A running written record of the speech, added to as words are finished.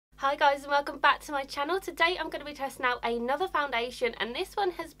Hi guys and welcome back to my channel. Today I'm going to be testing out another foundation, and this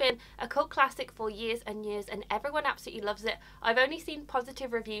one has been a cult classic for years and years and everyone absolutely loves it. I've only seen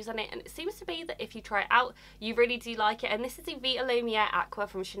positive reviews on it and it seems to be that if you try it out you really do like it, and this is the Vitalumiere Aqua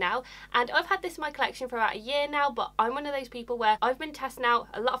from Chanel, and I've had this in my collection for about a year now, but I'm one of those people where I've been testing out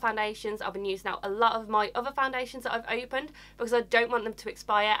a lot of foundations. I've been using out a lot of my other foundations that I've opened because I don't want them to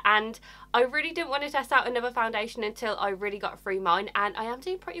expire, and I really didn't want to test out another foundation until I really got through mine, and I am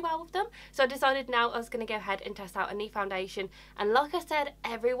doing pretty well with them. So I decided now I was going to go ahead and test out a new foundation, and like I said,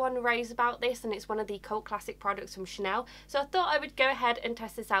 everyone raves about this and it's one of the cult classic products from Chanel, so I thought I would go ahead and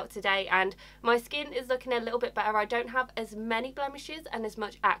test this out today. And my skin is looking a little bit better. I don't have as many blemishes and as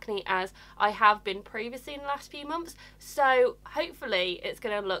much acne as I have been previously in the last few months, so hopefully it's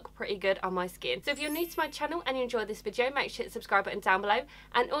going to look pretty good on my skin. So if you're new to my channel and you enjoyed this video, make sure to hit the subscribe button down below,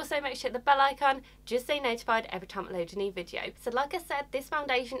 and also make sure to hit the bell icon just so you're notified every time I load a new video. So like I said, this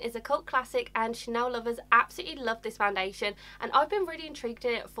foundation is a cult classic and Chanel lovers absolutely love this foundation, and I've been really intrigued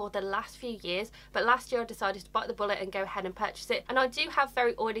in it for the last few years, but last year I decided to bite the bullet and go ahead and purchase it. And I do have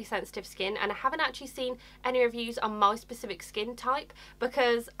very oily sensitive skin, and I haven't actually seen any reviews on my specific skin type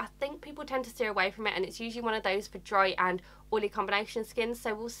because I think people tend to steer away from it, and it's usually one of those for dry and oily combination skin.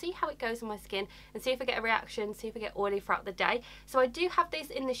 So we'll see how it goes on my skin and see if I get a reaction, see if I get oily throughout the day. So I do have this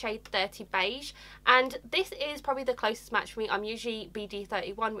in the shade 30 beige, and this is probably the closest match for me. I'm usually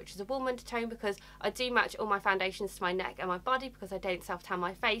BD31, which is a warm undertone, because I do match all my foundations to my neck and my body because I don't self-tan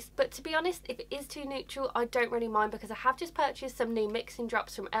my face. But to be honest, if it is too neutral, I don't really mind because I have just purchased some new mixing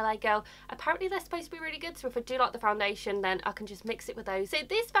drops from LA Girl. Apparently they're supposed to be really good, so if I do like the foundation then I can just mix it with those. So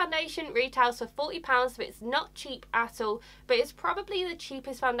this foundation retails for £40, so it's not cheap at all, but it's probably the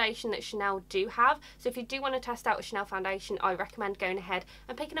cheapest foundation that Chanel do have. So if you do want to test out a Chanel foundation, I recommend going ahead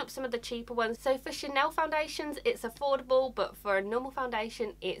and picking up some of the cheaper ones. So for Chanel foundations it's affordable, but for a normal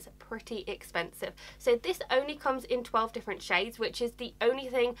foundation it's pretty expensive. So this only comes in 12 different shades, which is the only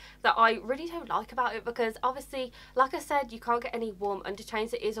thing that I really don't like about it, because obviously like I said, you can't get any warm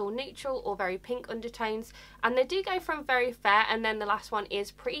undertones. It is all neutral or very pink undertones, and they do go from very fair and then the last one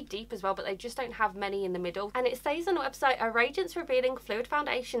is pretty deep as well, but they just don't have many in the middle. And it says on the website, a radiance revealing fluid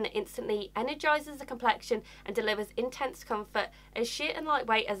foundation that instantly energizes the complexion and delivers intense comfort. As sheer and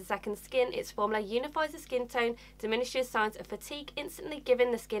lightweight as a second skin, its formula unifies the skin tone, diminishes signs of fatigue, instantly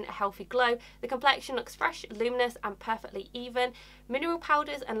giving the skin a healthy glow. The complexion looks fresh, luminous and perfectly even. Mineral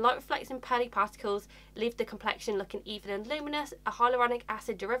powders and light reflecting pearly particles leave the complexion looking even and luminous. A hyaluronic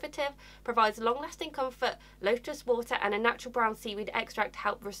acid derivative provides long-lasting comfort. Lotus water and a natural brown seaweed extract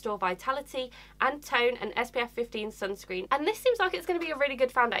help restore vitality and tone, and SPF 15 sunscreen. And this seems like it's going to be a really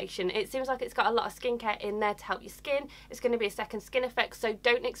good foundation. It seems like it's got a lot of skincare in there to help your skin. It's going to be a second skin effect, so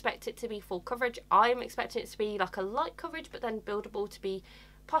don't expect it to be full coverage. I'm expecting it to be like a light coverage, but then buildable to be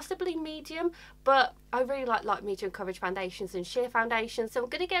possibly medium, but I really like light medium coverage foundations and sheer foundations. So I'm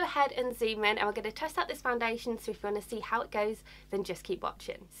going to go ahead and zoom in and we're going to test out this foundation, so if you want to see how it goes then just keep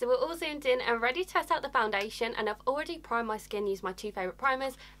watching. So we're all zoomed in and ready to test out the foundation, and I've already primed my skin using my two favourite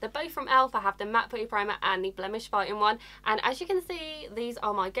primers. They're both from e.l.f. I have the matte putty primer and the blemish fighting one, and as you can see these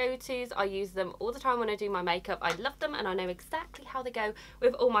are my go-tos. I use them all the time when I do my makeup. I love them and I know exactly how they go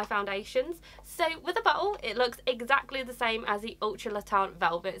with all my foundations. So with the bottle it looks exactly the same as the Ultra Latant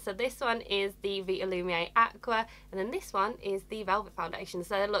Velvet. So this one is the Vitalumiere Aqua and then this one is the Velvet foundation,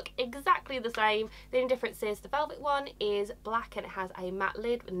 so they look exactly the same. The only difference is the Velvet one is black and it has a matte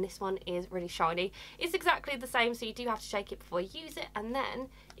lid, and this one is really shiny. It's exactly the same, so you do have to shake it before you use it, and then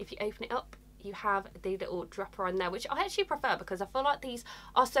if you open it up you have the little dropper on there, which I actually prefer because I feel like these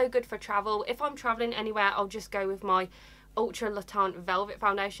are so good for travel. If I'm traveling anywhere I'll just go with my Ultra Latant Velvet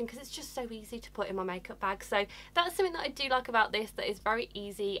foundation because it's just so easy to put in my makeup bag. So that's something that I do like about this, that is very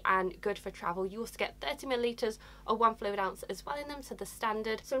easy and good for travel. You also get 30 millilitres or 1 fluid ounce as well in them, so the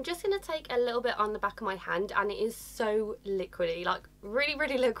standard. So I'm just going to take a little bit on the back of my hand, and it is so liquidy, like really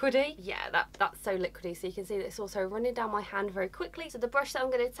liquidy. Yeah, that's so liquidy, so you can see that it's also running down my hand very quickly. So the brush that I'm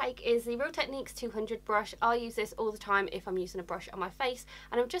going to take is the Real Techniques 200 brush. I use this all the time if I'm using a brush on my face,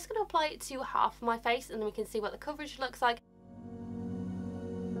 and I'm just going to apply it to half of my face and then we can see what the coverage looks like.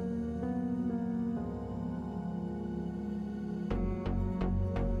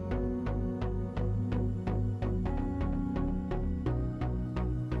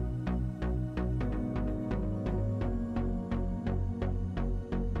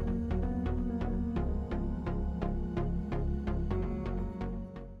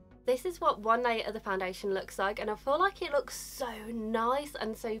 This is what one layer of the foundation looks like, and I feel like it looks so nice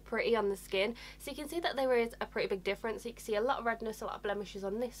and so pretty on the skin. So you can see that there is a pretty big difference. You can see a lot of redness, a lot of blemishes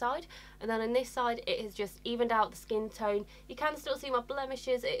on this side, and then on this side it has just evened out the skin tone. You can still see my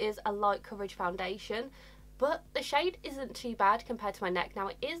blemishes. It is a light coverage foundation, but the shade isn't too bad compared to my neck. Now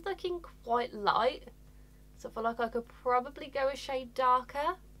it is looking quite light, so I feel like I could probably go a shade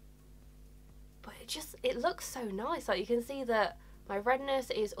darker, but it looks so nice. Like, you can see that my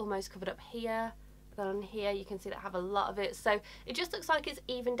redness is almost covered up here, then on here you can see that I have a lot of it, so it just looks like it's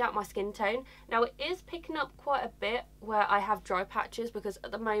evened out my skin tone. Now it is picking up quite a bit where I have dry patches, because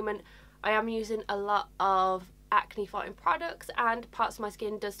at the moment I am using a lot of acne fighting products and parts of my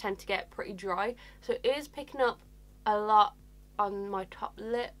skin does tend to get pretty dry, so it is picking up a lot on my top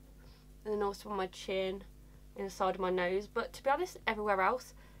lip and then also on my chin and the side of my nose. But to be honest, everywhere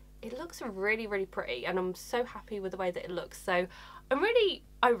else it looks really, really pretty, and I'm so happy with the way that it looks. So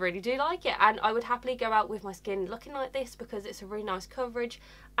I really do like it, and I would happily go out with my skin looking like this because it's a really nice coverage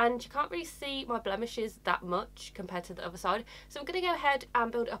and you can't really see my blemishes that much compared to the other side. So I'm going to go ahead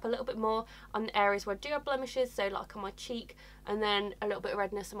and build it up a little bit more on the areas where I do have blemishes, so like on my cheek and then a little bit of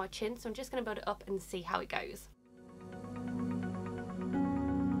redness on my chin. So I'm just going to build it up and see how it goes.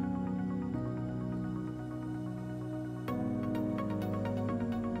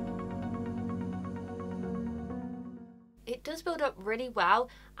 It does build up really well,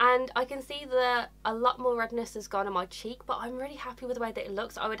 and I can see that a lot more redness has gone on my cheek, but I'm really happy with the way that it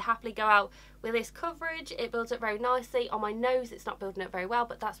looks. I would happily go out with this coverage. It builds up very nicely. On my nose it's not building up very well,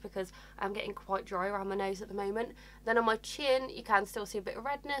 but that's because I'm getting quite dry around my nose at the moment. Then on my chin you can still see a bit of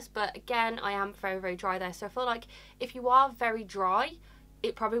redness, but again I am very, very dry there. So I feel like if you are very dry,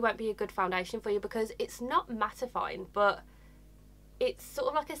 it probably won't be a good foundation for you, because it's not mattifying, but it's sort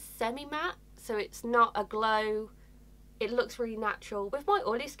of like a semi-matte, so it's not a glow. It looks really natural. With my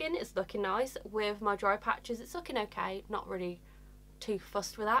oily skin it's looking nice. With my dry patches it's looking okay. Not really too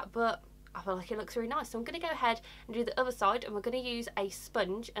fussed with that, but I feel like it looks really nice. So I'm going to go ahead and do the other side, and we're going to use a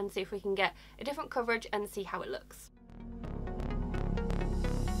sponge and see if we can get a different coverage and see how it looks.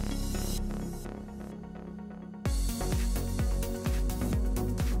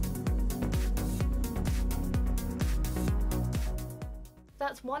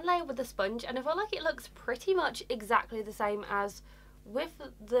 That's one layer with the sponge, and I feel like it looks pretty much exactly the same as with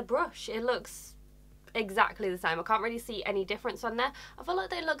the brush. It looks exactly the same. I can't really see any difference on there. I feel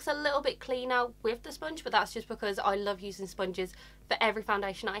like it looks a little bit cleaner with the sponge, but that's just because I love using sponges for every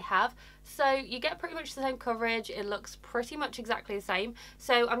foundation I have. So you get pretty much the same coverage. It looks pretty much exactly the same.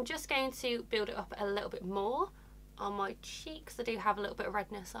 So I'm just going to build it up a little bit more on my cheeks. I do have a little bit of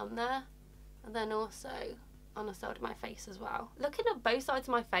redness on there, and then also on the side of my face as well. Looking at both sides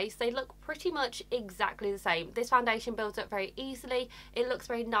of my face, they look pretty much exactly the same. This foundation builds up very easily. It looks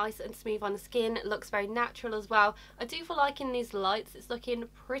very nice and smooth on the skin. It looks very natural as well. I do feel like in these lights it's looking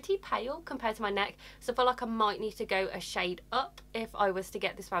pretty pale compared to my neck, so I feel like I might need to go a shade up if I was to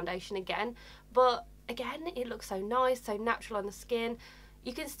get this foundation again. But again, it looks so nice, so natural on the skin.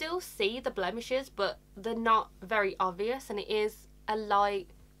 You can still see the blemishes, but they're not very obvious, and it is a light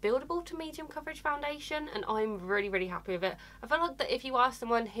buildable to medium coverage foundation, and I'm really, really happy with it. I feel like that if you are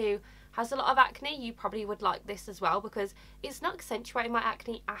someone who has a lot of acne, you probably would like this as well, because it's not accentuating my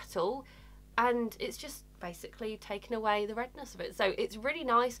acne at all, and it's just basically taking away the redness of it. So it's really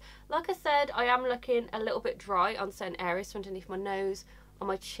nice. Like I said, I am looking a little bit dry on certain areas, so underneath my nose, on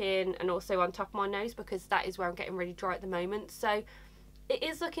my chin, and also on top of my nose, because that is where I'm getting really dry at the moment. So it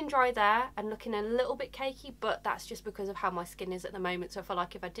is looking dry there and looking a little bit cakey, but that's just because of how my skin is at the moment. So I feel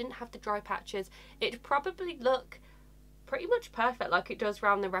like if I didn't have the dry patches, it'd probably look pretty much perfect like it does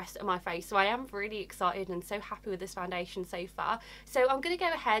around the rest of my face. So I am really excited and so happy with this foundation so far. So I'm going to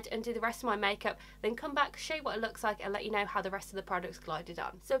go ahead and do the rest of my makeup, then come back, show you what it looks like, and let you know how the rest of the products glided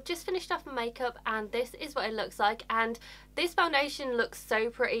on. So I've just finished off my makeup, and this is what it looks like, and this foundation looks so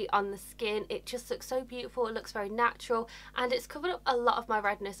pretty on the skin. It just looks so beautiful. It looks very natural, and it's covered up a lot of my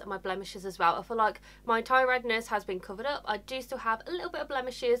redness and my blemishes as well. I feel like my entire redness has been covered up. I do still have a little bit of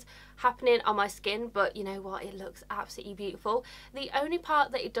blemishes happening on my skin, but you know what, it looks absolutely beautiful. The only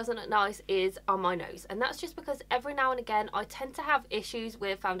part that it doesn't look nice is on my nose, and that's just because every now and again I tend to have issues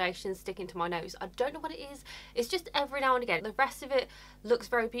with foundations sticking to my nose. I don't know what it is. It's just every now and again. The rest of it looks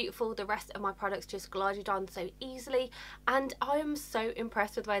very beautiful. The rest of my products just glided on so easily, and I am so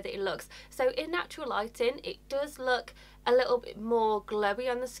impressed with the way that it looks. So in natural lighting it does look a little bit more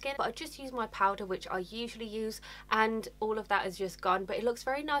glowy on the skin, but I just use my powder, which I usually use, and all of that is just gone, but it looks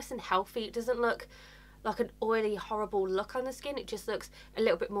very nice and healthy. It doesn't look like an oily, horrible look on the skin. It just looks a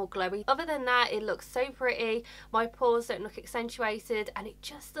little bit more glowy. Other than that, it looks so pretty. My pores don't look accentuated, and it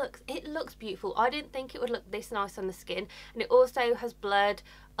just looks beautiful. I didn't think it would look this nice on the skin, and it also has blurred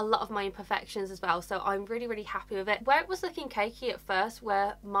a lot of my imperfections as well, so I'm really, really happy with it. Where it was looking cakey at first,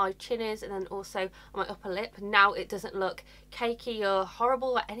 where my chin is and then also on my upper lip, now it doesn't look cakey or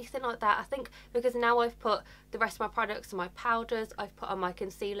horrible or anything like that. I think because now I've put the rest of my products and my powders, I've put on my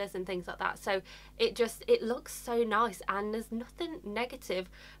concealers and things like that, so it looks so nice, and there's nothing negative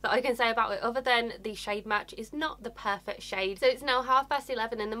that I can say about it other than the shade match is not the perfect shade. So it's now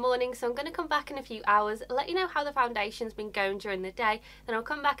 11:30 in the morning, so I'm going to come back in a few hours, let you know how the foundation's been going during the day, then I'll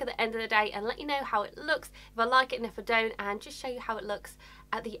come back at the end of the day and let you know how it looks, if I like it and if I don't, and just show you how it looks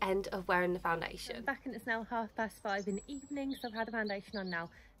at the end of wearing the foundation. I'm back and it's now 5:30 in the evening, so I've had the foundation on now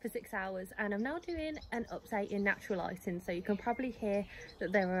for 6 hours, and I'm now doing an update in natural lighting, so you can probably hear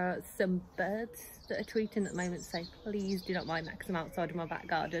that there are some birds that are tweeting at the moment, so please do not mind that because I'm outside of my back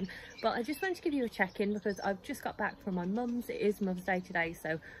garden. But I just wanted to give you a check-in because I've just got back from my mum's. It is Mother's Day today,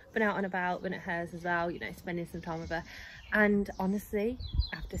 so been out and about, been at hers as well, you know, spending some time with her. And honestly,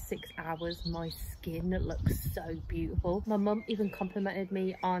 after 6 hours, my skin looks so beautiful. My mum even complimented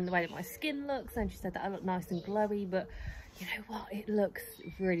me on the way that my skin looks, and she said that I look nice and glowy, but you know what, it looks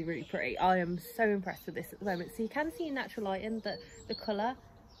really, really pretty. I am so impressed with this at the moment. So you can see in natural lighting that the colour,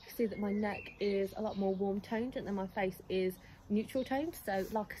 you see that my neck is a lot more warm toned and then my face is neutral toned. So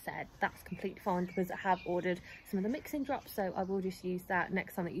like I said, that's completely fine because I have ordered some of the mixing drops, so I will just use that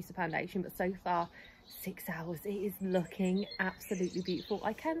next time I use the foundation. But so far, 6 hours, it is looking absolutely beautiful.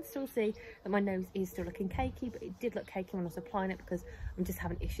 I can still see that my nose is still looking cakey, but it did look cakey when I was applying it because I'm just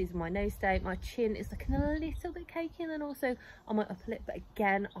having issues with my nose state. My chin is looking a little bit cakey, and then also on my upper lip, but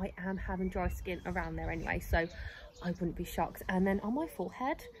again, I am having dry skin around there anyway, so I wouldn't be shocked. And then on my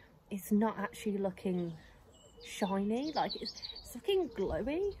forehead, it's not actually looking shiny, like it's looking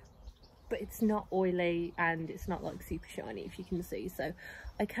glowy, but it's not oily and it's not like super shiny, if you can see. So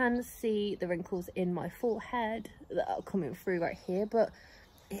I can see the wrinkles in my forehead that are coming through right here, but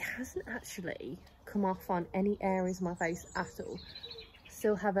it hasn't actually come off on any areas of my face at all.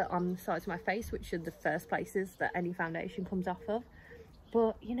 Still have it on the sides of my face, which are the first places that any foundation comes off of.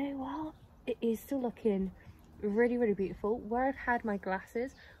 But you know what, it is still looking really, really beautiful. Where I've had my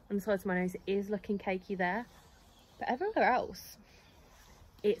glasses on the sides of my nose, it is looking cakey there, but everywhere else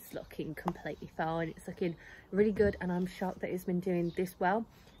it's looking completely fine. It's looking really good, and I'm shocked that it's been doing this well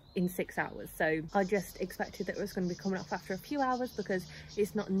in 6 hours. So I just expected that it was going to be coming off after a few hours because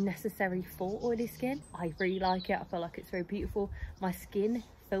it's not necessary for oily skin. I really like it. I feel like it's very beautiful. My skin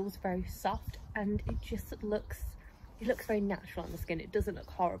feels very soft, and it just looks very natural on the skin. It doesn't look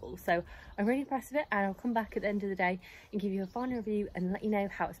horrible, so I'm really impressed with it, and I'll come back at the end of the day and give you a final review and let you know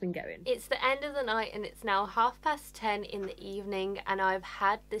how it's been going. It's the end of the night and it's now 10:30 in the evening, and I've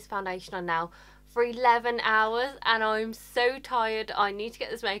had this foundation on now for 11 hours and I'm so tired. I need to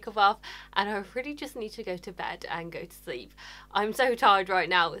get this makeup off and I really just need to go to bed and go to sleep. I'm so tired right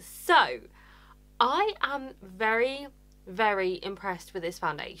now. So I am very, very impressed with this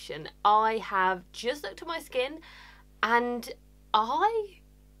foundation. I have just looked at my skin and I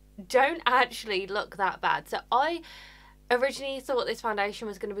don't actually look that bad. So I originally thought this foundation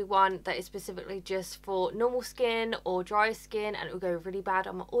was going to be one that is specifically just for normal skin or dry skin, and it would go really bad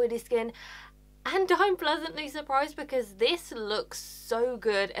on my oily skin. And I'm pleasantly surprised because this looks so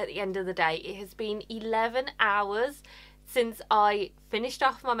good at the end of the day. It has been 11 hours since I finished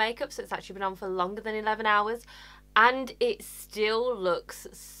off my makeup, so it's actually been on for longer than 11 hours. And it still looks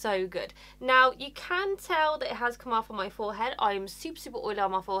so good. Now you can tell that it has come off on my forehead. I am super, super oily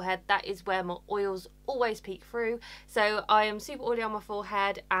on my forehead. That is where my oils always peek through. So I am super oily on my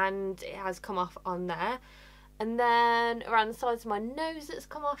forehead and it has come off on there. And then around the sides of my nose it's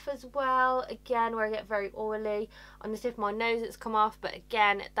come off as well. Again, where I get very oily. On the tip of my nose it's come off, but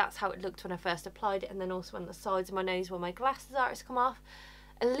again, that's how it looked when I first applied it. And then also on the sides of my nose where my glasses are, it's come off.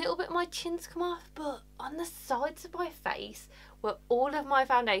 A little bit of my chin's come off, but on the sides of my face where all of my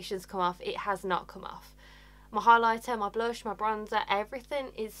foundations come off, it has not come off. My highlighter, my blush, my bronzer,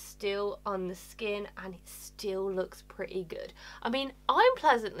 everything is still on the skin and it still looks pretty good. I mean, I'm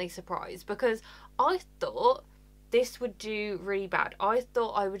pleasantly surprised because I thought this would do really bad. I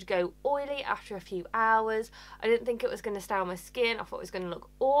thought I would go oily after a few hours. I didn't think it was going to stay on my skin. I thought it was going to look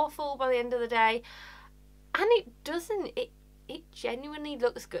awful by the end of the day. And it doesn't. It genuinely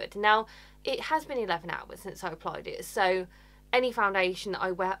looks good. Now, it has been 11 hours since I applied it, so any foundation that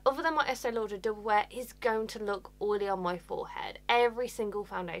I wear other than my Estee Lauder Double Wear is going to look oily on my forehead. Every single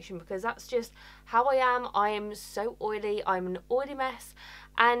foundation, because that's just how I am. I am so oily. I'm an oily mess,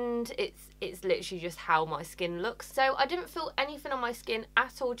 and it's literally just how my skin looks. So I didn't feel anything on my skin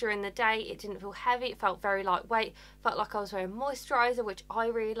at all during the day. It didn't feel heavy. It felt very lightweight. Felt like I was wearing moisturiser, which I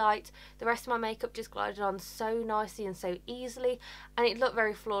really liked. The rest of my makeup just glided on so nicely and so easily, and it looked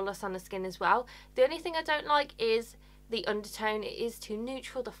very flawless on the skin as well. The only thing I don't like is the undertone. It is too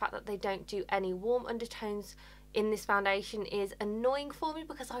neutral. The fact that they don't do any warm undertones in this foundation is annoying for me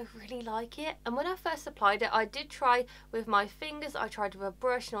because I really like it. And when I first applied it, I did try with my fingers, I tried with a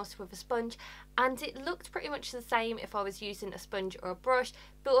brush and also with a sponge, and it looked pretty much the same if I was using a sponge or a brush.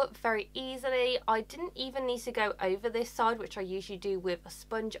 Built up very easily. I didn't even need to go over this side, which I usually do with a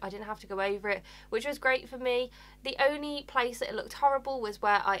sponge. I didn't have to go over it, which was great for me. The only place that it looked horrible was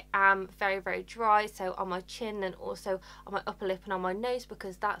where I am very, very dry, so on my chin and also on my upper lip and on my nose,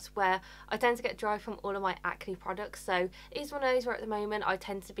 because that's where I tend to get dry from all of my acne products. So it's one of those where at the moment I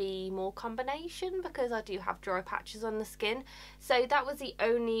tend to be more combination because I do have dry patches on the skin. So that was the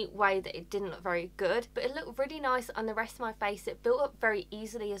only way that it didn't look very good, but it looked really nice on the rest of my face. It built up very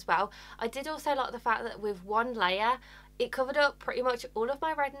easily as well. I did also like the fact that with one layer it covered up pretty much all of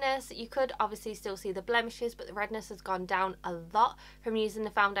my redness. You could obviously still see the blemishes, but the redness has gone down a lot from using the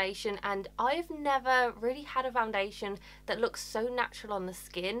foundation, and I've never really had a foundation that looks so natural on the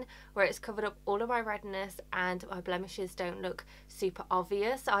skin, where it's covered up all of my redness and my blemishes don't look super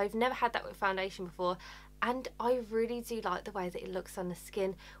obvious. I've never had that with foundation before, and I really do like the way that it looks on the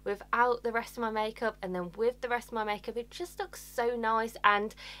skin without the rest of my makeup, and then with the rest of my makeup it just looks so nice.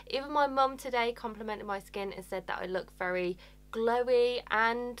 And even my mum today complimented my skin and said that I look very glowy,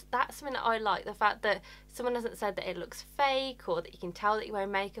 and that's something that I like, the fact that someone hasn't said that it looks fake or that you can tell that you're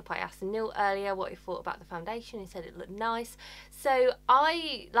wearing makeup. I asked Neil earlier what he thought about the foundation. He said it looked nice. So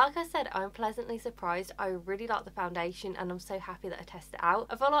like I said, I'm pleasantly surprised. I really like the foundation and I'm so happy that I tested it out.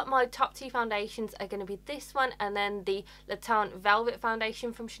 I feel like my top two foundations are going to be this one and then the Le Teint Velvet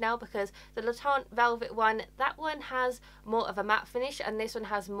foundation from Chanel, because the Le Teint Velvet one, that one has more of a matte finish and this one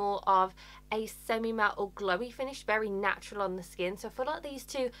has more of a semi-matte or glowy finish, very natural on the skin. So I feel like these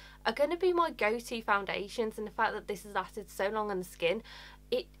two are going to be my go-to foundations, and the fact that this has lasted so long on the skin,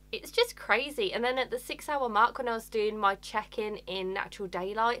 it's just crazy. And then at the 6-hour mark, when I was doing my check-in in natural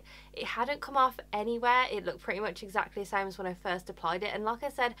daylight, it hadn't come off anywhere. It looked pretty much exactly the same as when I first applied it, and like I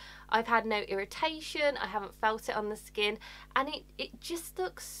said, I've had no irritation, I haven't felt it on the skin, and it just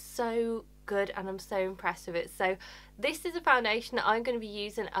looks so good and I'm so impressed with it. So this is a foundation that I'm going to be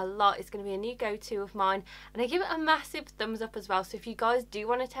using a lot. It's going to be a new go-to of mine, and I give it a massive thumbs up as well. So if you guys do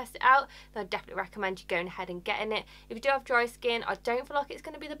want to test it out, then I definitely recommend you going ahead and getting it. If you do have dry skin, I don't feel like it's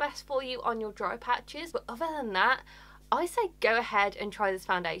going to be the best for you on your dry patches, but other than that, I say go ahead and try this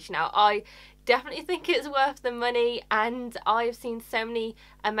foundation out. I definitely think it's worth the money, and I've seen so many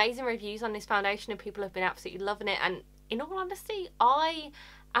amazing reviews on this foundation and people have been absolutely loving it, and in all honesty,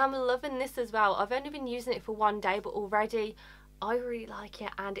 I'm loving this as well. I've only been using it for one day, but already I really like it,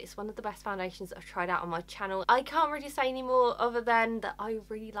 and it's one of the best foundations that I've tried out on my channel. I can't really say any more other than that I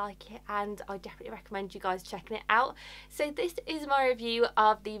really like it, and I definitely recommend you guys checking it out. So this is my review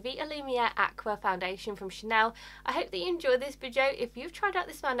of the Vitalumiere Aqua foundation from Chanel. I hope that you enjoyed this video. If you've tried out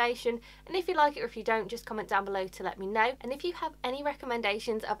this foundation, and if you like it or if you don't, just comment down below to let me know. And if you have any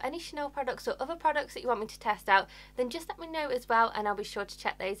recommendations of any Chanel products or other products that you want me to test out, then just let me know as well, and I'll be sure to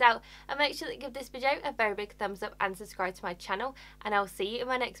check those out. And make sure that you give this video a very big thumbs up and subscribe to my channel. And I'll see you in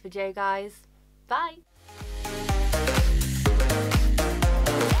my next video, guys. Bye!